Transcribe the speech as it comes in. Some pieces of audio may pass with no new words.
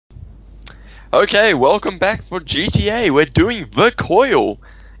Okay, welcome back for GTA. We're doing the coil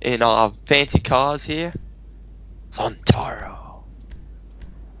in our fancy cars here. Santoro.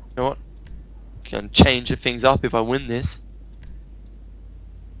 You know what? Can change things up if I win this.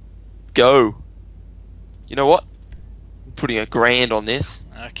 Go. You know what? I'm putting $1,000 on this.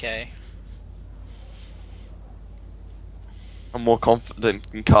 Okay. I'm more confident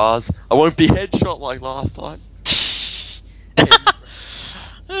in cars. I won't be headshot like last time.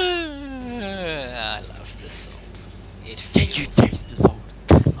 I love this salt. It Can feels... you taste the salt?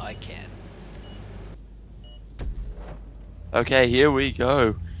 I can. Okay, here we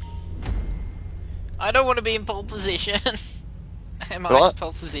go. I don't want to be in pole position. Am I What? in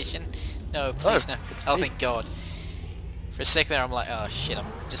pole position? No, please no. it's Oh, me. thank God. For a sec there I'm like, oh shit, I'm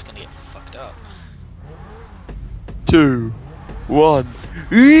just gonna get fucked up. 2, 1.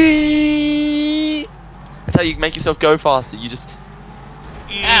 Eeeeee! That's how you make yourself go faster. You just...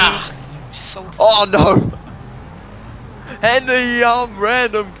 Ah! Salt. Oh no! And the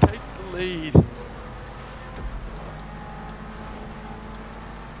random takes the lead.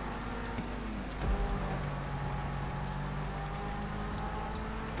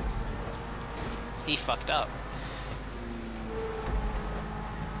 He fucked up.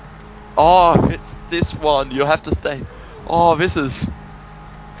 Oh, it's this one. You'll have to stay. Oh, this is...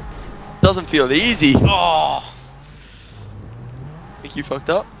 doesn't feel easy. Oh! Think you fucked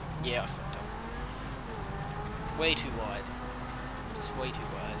up? Yeah, I fucked up. Way too wide. Just way too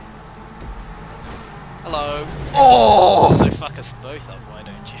wide. Hello. Oh! So fuck us both up, why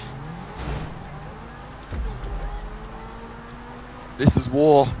don't you? This is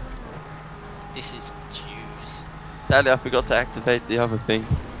war. This is Jews. Sadly, I forgot to activate the other thing.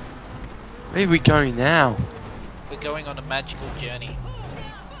 Where are we going now? We're going on a magical journey.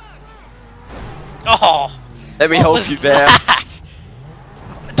 Oh! Let me What help was you there. that?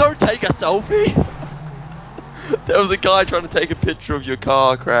 Don't take a selfie! There was a guy trying to take a picture of your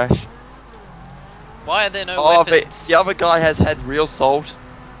car crash. Why are there no Oh, but weapons? the other guy has had real salt.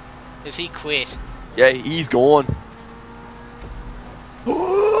 Is he quit? Yeah, he's gone.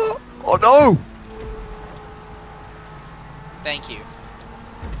 Oh no! Thank you.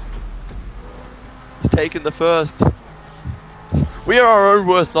 He's taken the first. We are our own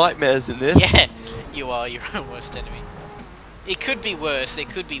worst nightmares in this. Yeah, you are your own worst enemy. It could be worse, there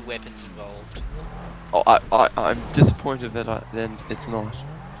could be weapons involved. Oh, I'm disappointed that then it's not.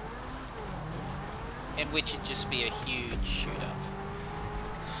 In which it'd just be a huge shoot-up.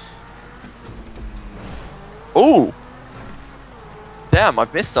 Ooh! Damn, I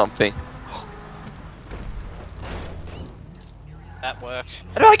missed something. That worked.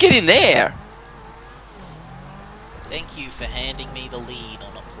 How do I get in there? Thank you for handing me the lead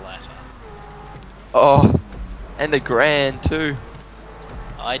on a platter. Oh, and $1,000 too.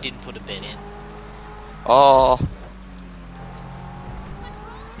 I didn't put a bet in. Oh.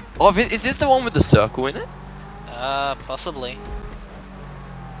 Oh, is this the one with the circle in it? Possibly.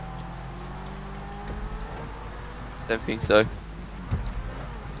 Don't think so.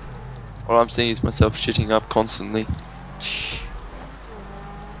 All I'm seeing is myself shitting up constantly.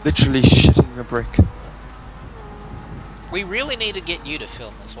 Literally shitting a brick. We really need to get you to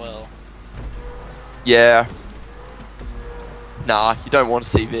film as well. Yeah. Nah, you don't want to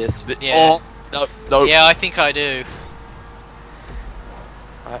see this. But, Yeah. Oh, no, no. Yeah, I think I do.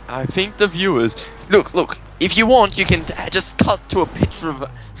 I think the viewers... Look, if you want, you can just cut to a picture of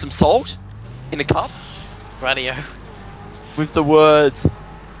some salt in a cup Radio. with the words,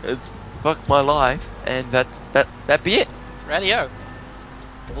 it's fuck my life, and that'd be it. Radio.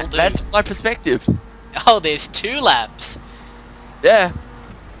 Will do. That's my perspective. Oh, there's 2 laps. Yeah.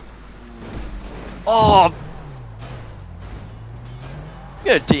 Oh.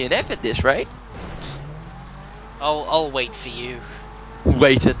 You're gonna DNF at this rate. I'll wait for you.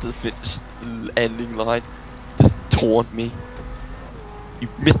 Wait at the finish ending line. Just taunt me. You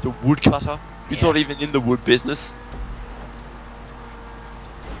Mr. Woodcutter. You're Yeah. not even in the wood business.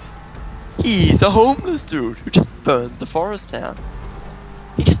 He's a homeless dude who just burns the forest down.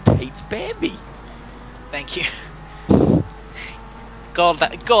 He just hates Bambi. Thank you. God,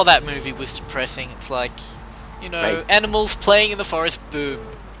 that movie was depressing. It's like, you know, Right. animals playing in the forest, boom.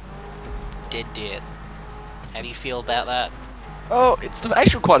 Dead. How do you feel about that? Oh, it's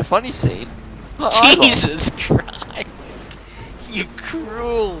actually quite a funny scene. I like it. Jesus Christ! You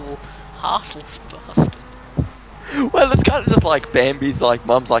cruel, heartless bastard. Well, it's kind of just like Bambi's like,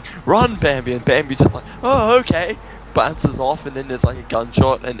 Mum's like, run Bambi, and Bambi's just like, oh, okay. Bounces off, and then there's like a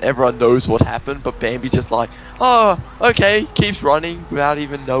gunshot, and everyone knows what happened, but Bambi's just like, oh, okay, keeps running without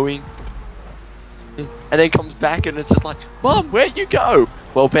even knowing. And then comes back, and it's just like, Mum, where'd you go?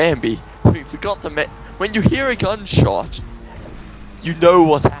 Well, Bambi, we forgot to when you hear a gunshot, you know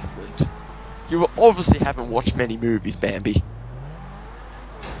what's happened. You obviously haven't watched many movies, Bambi.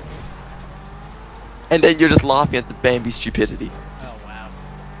 And then you're just laughing at the Bambi stupidity. Oh wow.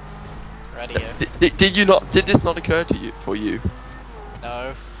 Radio. Did you not? Did this not occur to you? For you?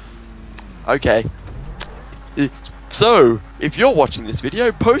 No. Okay. So, if you're watching this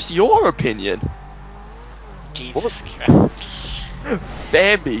video, post your opinion. Jesus Christ.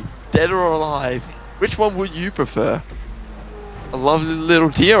 Bambi, dead or alive? Which one would you prefer? A lovely little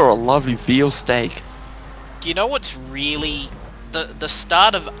deer or a lovely veal steak? Do you know what's really the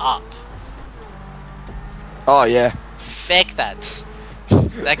start of Up? Oh yeah. Feck that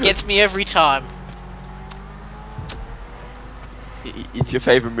gets me every time. It's your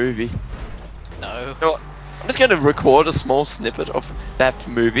favorite movie. No. You know what? I'm just gonna record a small snippet of that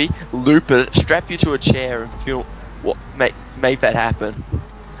movie, loop it, strap you to a chair, and feel what make that happen.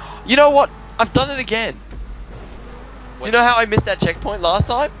 You know what? I've done it again. What? You know how I missed that checkpoint last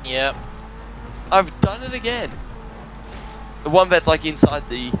time? Yep. I've done it again. The one that's like inside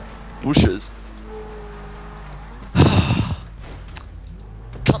the bushes.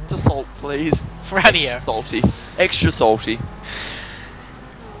 Cut the salt, please. Radio. Salty. Extra salty.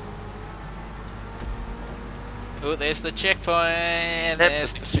 Oh, there's the checkpoint, and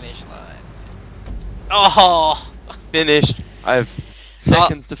there's the finish line. Oh! Finished. I have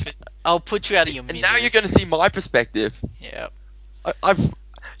seconds to finish. I'll put you out of your And misery. now you're going to see my perspective. Yep.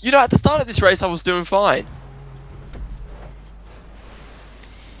 You know, at the start of this race I was doing fine.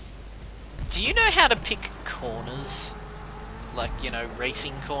 Do you know how to pick corners? Like, you know,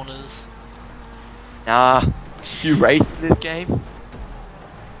 racing corners? Nah. You race in this game?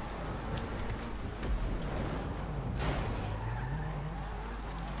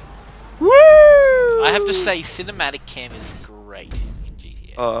 Woo! I have to say, cinematic cam is great in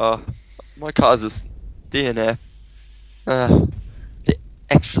GTA. My car's a DNF. The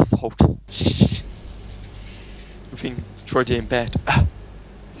extra salt. Shh. I think Troy did in bed.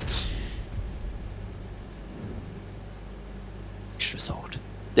 Extra salt.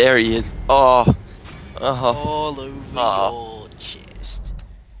 There he is. Oh. All over your chest.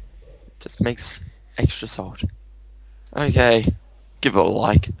 Just makes extra salt. Okay. Give it a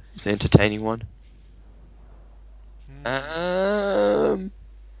like. It's an entertaining one.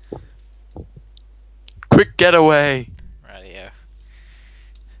 Quick getaway. Radio.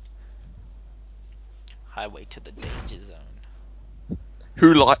 Highway to the danger zone.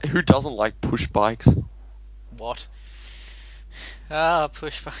 Who doesn't like push bikes? What? Ah,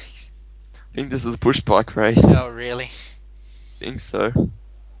 push bikes. I think this is a push bike race. Oh, really? I think so.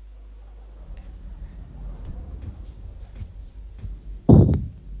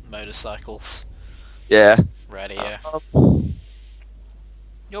 Motorcycles. Yeah. Radio.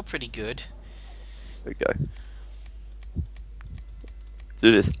 You're pretty good. There we go.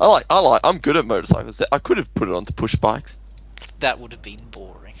 Do this. I'm good at motorcycles. I could have put it onto push bikes. That would have been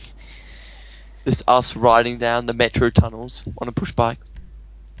boring. Just us riding down the metro tunnels on a push bike.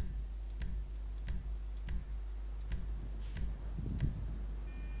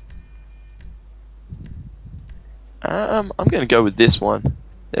 I'm gonna go with this one.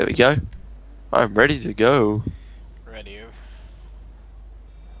 There we go. I'm ready to go. Radio.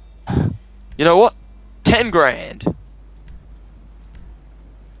 You know what? 10 grand.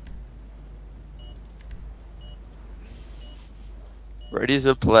 Ready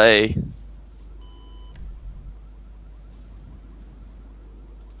to play.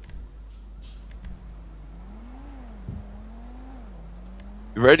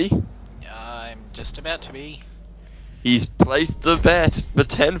 You ready? I'm just about to be. He's placed the bet. The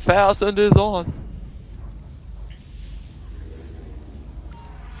 10,000 is on.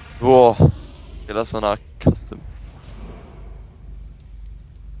 Whoa. Get us on our custom.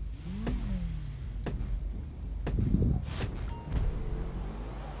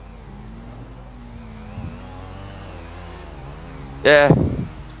 Yeah.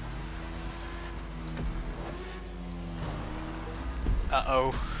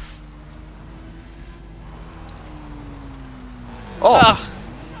 Uh-oh. Oh! Ah.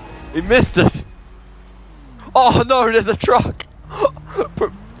 We missed it! Oh no, there's a truck!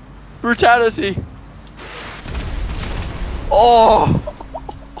 Brutality! Oh!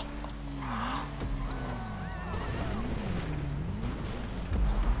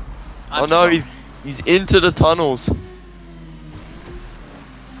 I'm Oh no, sorry. he's into the tunnels.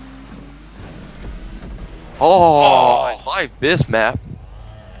 Oh, I like this map.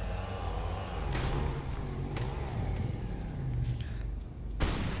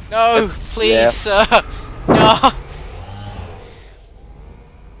 No, please, Yeah. sir. No.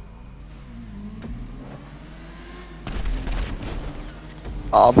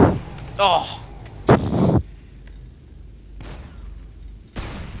 Oh!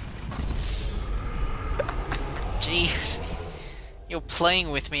 Jeez. You're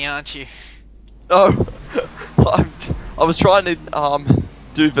playing with me, aren't you? No, I was trying to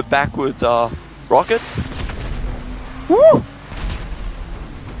do the backwards rockets. Woo!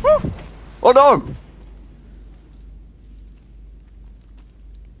 Woo! Oh no!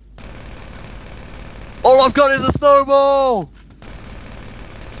 All I've got is a snowball!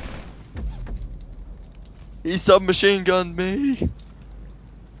 He submachine gunned me.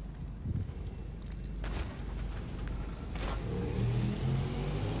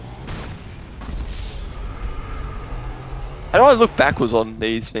 How do I look backwards on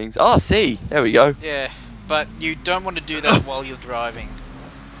these things? Ah, see, there we go. Yeah, but you don't want to do that while you're driving.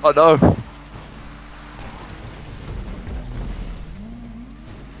 Oh no.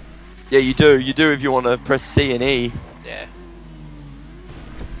 Yeah, you do if you want to press C and E. Yeah.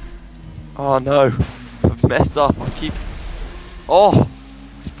 Oh no, I've messed up. I keep... Oh,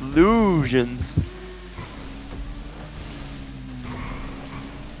 explosions.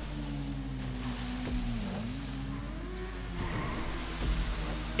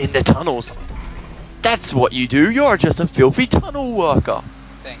 In the tunnels. That's what you do. You're just a filthy tunnel worker.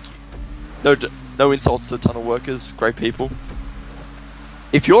 Thank you. No insults to tunnel workers. Great people.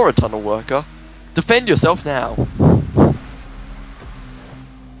 If you're a tunnel worker, defend yourself now.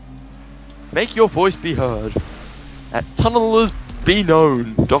 Make your voice be heard at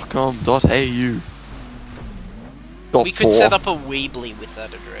tunnelersbeknown.com.au. We could set up a Weebly with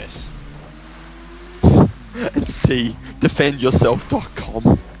that address. And see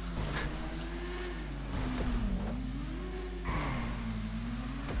defendyourself.com.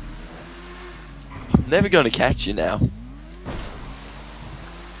 I'm never going to catch you now.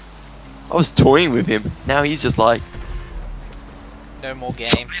 I was toying with him. Now he's just like, No more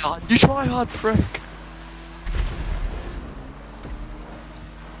games. you try hard, prick.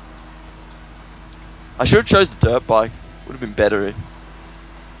 I should have chose the dirt bike. Would have been better.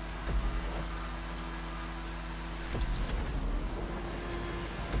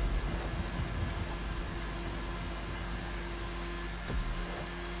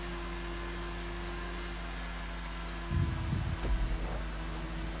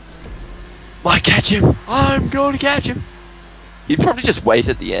 Might catch him. I'm going to catch him. He'd probably just wait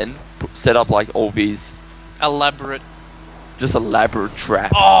at the end, set up like all these Elaborate. just elaborate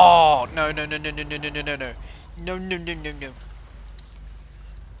traps. Oh no no no no no no no no no no no no no no no.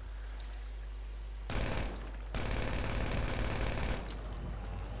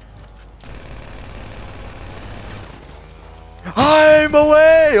 I'm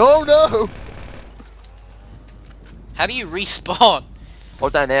away! Oh no! How do you respawn?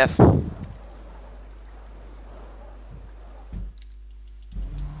 Hold down F.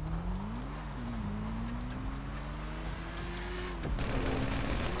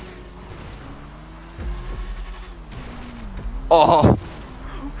 Oh,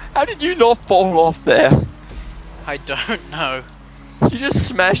 how did you not fall off there? I don't know. You just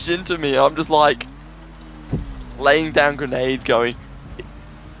smashed into me. I'm just like laying down grenades going,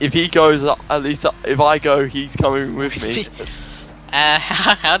 if he goes, at least if I go, he's coming with me.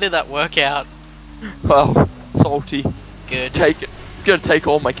 How did that work out? Well, salty. Good. Take it. It's gonna take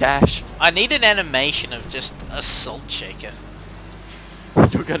all my cash. I need an animation of just a salt shaker.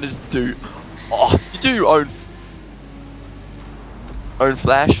 You're gonna just do, oh, you do your own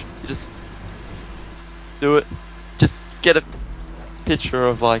flash. You just do it. Just get a picture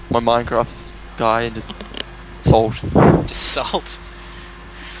of like my Minecraft guy and just salt. Just salt.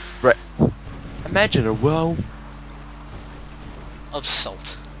 Right. Imagine a world. Of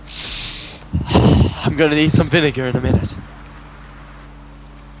salt. I'm gonna need some vinegar in a minute.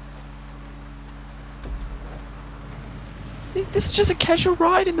 This is just a casual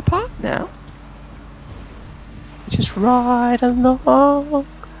ride in the park now. Just ride along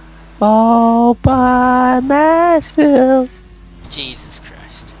all by myself. Jesus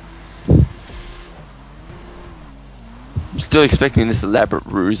Christ. I'm still expecting this elaborate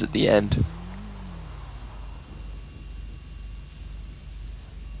ruse at the end.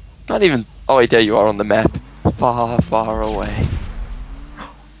 Not even... Oh wait, there you are on the map. Far, far away.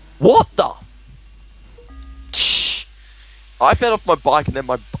 What the? I fell off my bike and then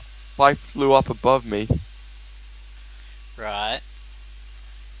my bike flew up above me. Right.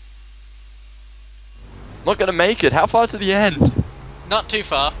 Not gonna make it. How far to the end? Not too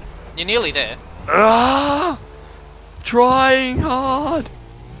far. You're nearly there. Ah! Trying hard.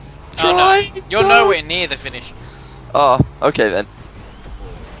 Oh no. Trying You're hard. nowhere near the finish. Oh, okay then.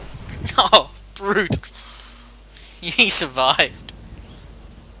 Oh, brute. He survived.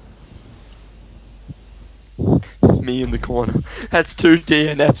 me in the corner. That's 2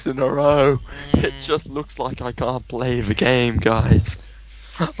 DNFs in a row. It Mm. just looks like I can't play the game, guys.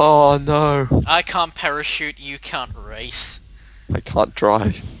 Oh no. I can't parachute, you can't race. I can't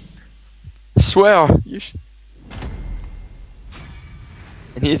drive. I swear, you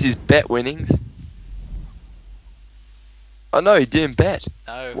And here's his bet winnings. Oh no, he didn't bet.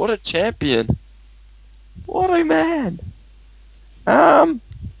 No. What a champion. What a man.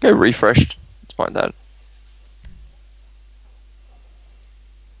 Go refreshed. Let's find out.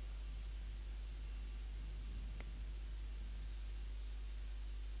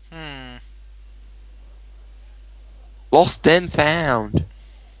 Hmm. Lost and found.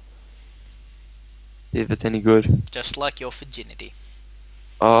 See if it's any good. Just like your virginity.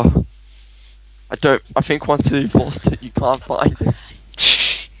 I think once you've lost it, you can't find it.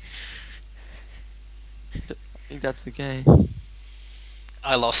 I think that's the game.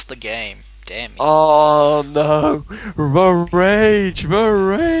 I lost the game. Damn you. Oh no! The rage! The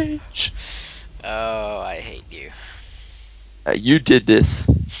rage! Oh, I hate you. You did this.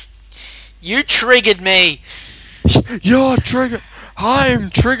 You triggered me! You're trigger. I'm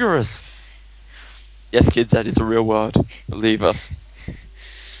triggerous. Yes, kids, that is a real word. Believe us.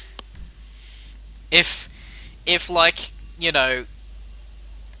 If like, you know,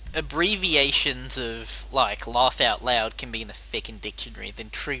 abbreviations of, like, laugh out loud can be in the fucking dictionary, then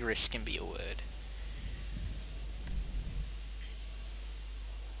triggerish can be a word.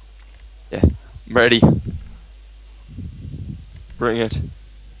 Yeah, I'm ready. Bring it.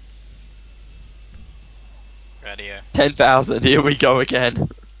 Radio. 10,000, here we go again.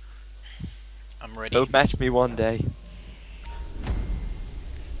 I'm ready. They'll match me one day.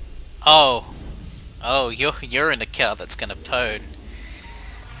 Oh. Oh, you're in a car that's gonna pwn.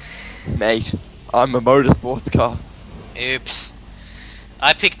 Mate, I'm a motorsports car. Oops.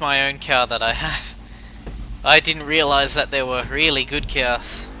 I picked my own car that I have. I didn't realise that there were really good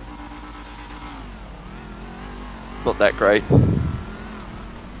cars. Not that great.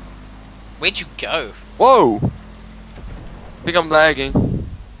 Where'd you go? Whoa! I think I'm lagging.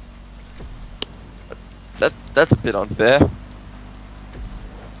 That's a bit unfair.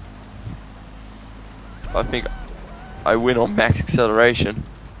 I think I win on max acceleration.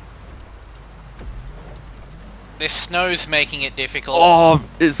 This snow's making it difficult. Oh,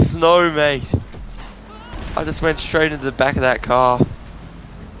 it's snow, mate. I just went straight into the back of that car.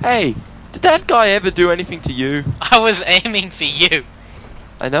 Hey, did that guy ever do anything to you? I was aiming for you.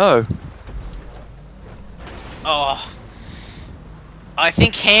 I know. Oh. I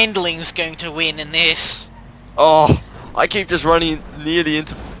think handling's going to win in this. Oh, I keep just running nearly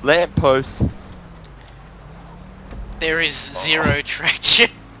into lampposts. There is zero traction.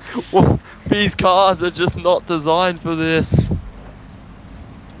 Well, these cars are just not designed for this.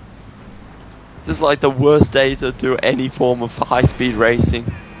 This is like the worst day to do any form of high-speed racing.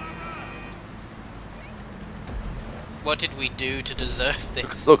 What did we do to deserve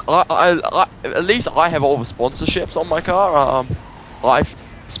this? Look, I at least I have all the sponsorships on my car. I'm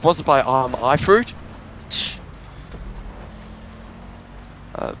sponsored by iFruit.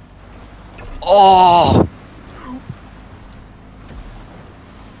 Oh!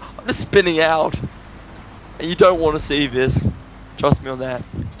 I'm just spinning out. And you don't want to see this. Trust me on that.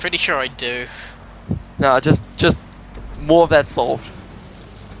 Pretty sure I do. No, just more of that salt.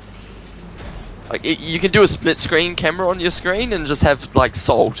 Like, you can do a split screen camera on your screen and just have, like,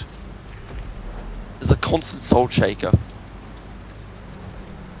 salt. There's a constant salt shaker.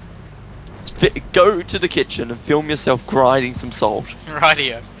 Go to the kitchen and film yourself grinding some salt.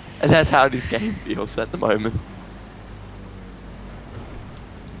 Rightio. And that's how this game feels at the moment.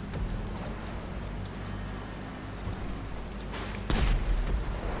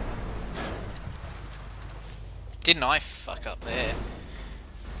 Didn't I fuck up there?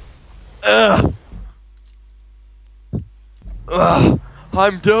 Ugh! Ugh!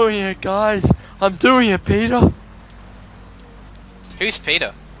 I'm doing it, guys! I'm doing it, Peter! Who's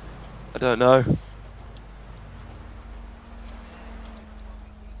Peter? I don't know.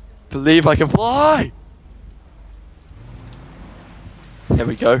 Believe I can fly! There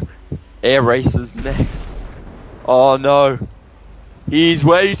we go. Air races next. Oh no. He's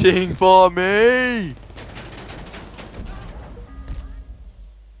waiting for me!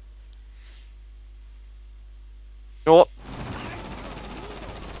 You know what?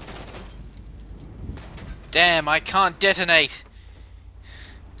 Damn, I can't detonate.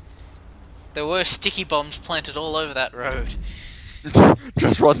 There were sticky bombs planted all over that road.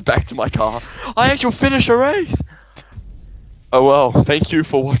 Just runs back to my car. I actually finish a race! Oh well, thank you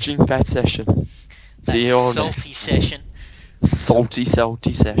for watching that session. See you all next. Salty session. Salty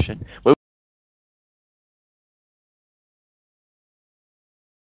session.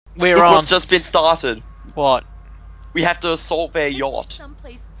 We're Look on. what's just been started. What? We have to assault their yacht.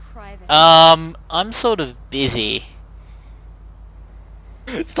 Someplace private. I'm sort of busy.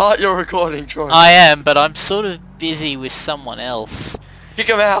 Start your recording, Troy. I am, but I'm sort of busy with someone else. Kick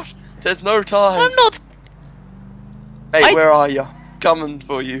him out. There's no time. I'm not Hey, where are you? Coming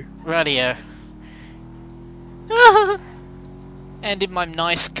for you. radio. And in my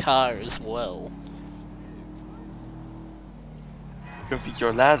nice car as well. Don't think you're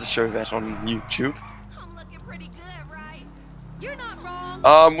allowed to show that on YouTube. I'm looking pretty good, right? You're not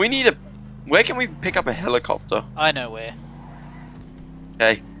wrong. We need a... Where can we pick up a helicopter? I know where.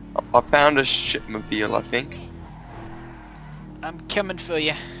 Okay. I found a shipmobile, I think. I'm coming for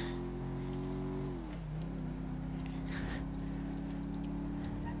you.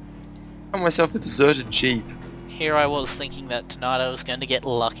 Found myself a deserted jeep. Here I was thinking that tonight I was going to get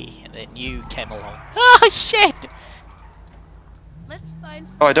lucky, and then you came along. Oh shit! Let's find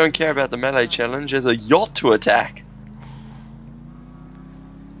some. Oh, I don't care about the melee challenge. There's a yacht to attack.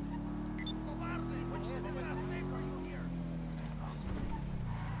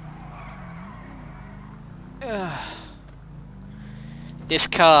 This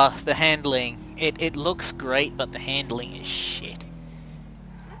car, the handling, it looks great, but the handling is shit.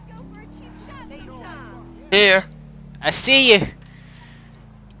 Let's go for a cheap shot sometime. Here. I see you!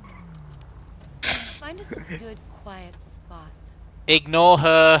 Find us a good, quiet spot. Ignore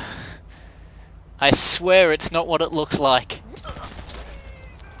her. I swear it's not what it looks like.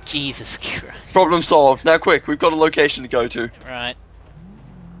 Jesus Christ. Problem solved. Now quick, we've got a location to go to. Right.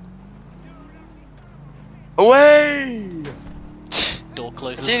 Away! Door I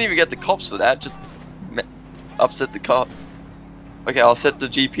closes. didn't even get the cops for that, just upset the cop. Okay, I'll set the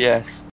GPS.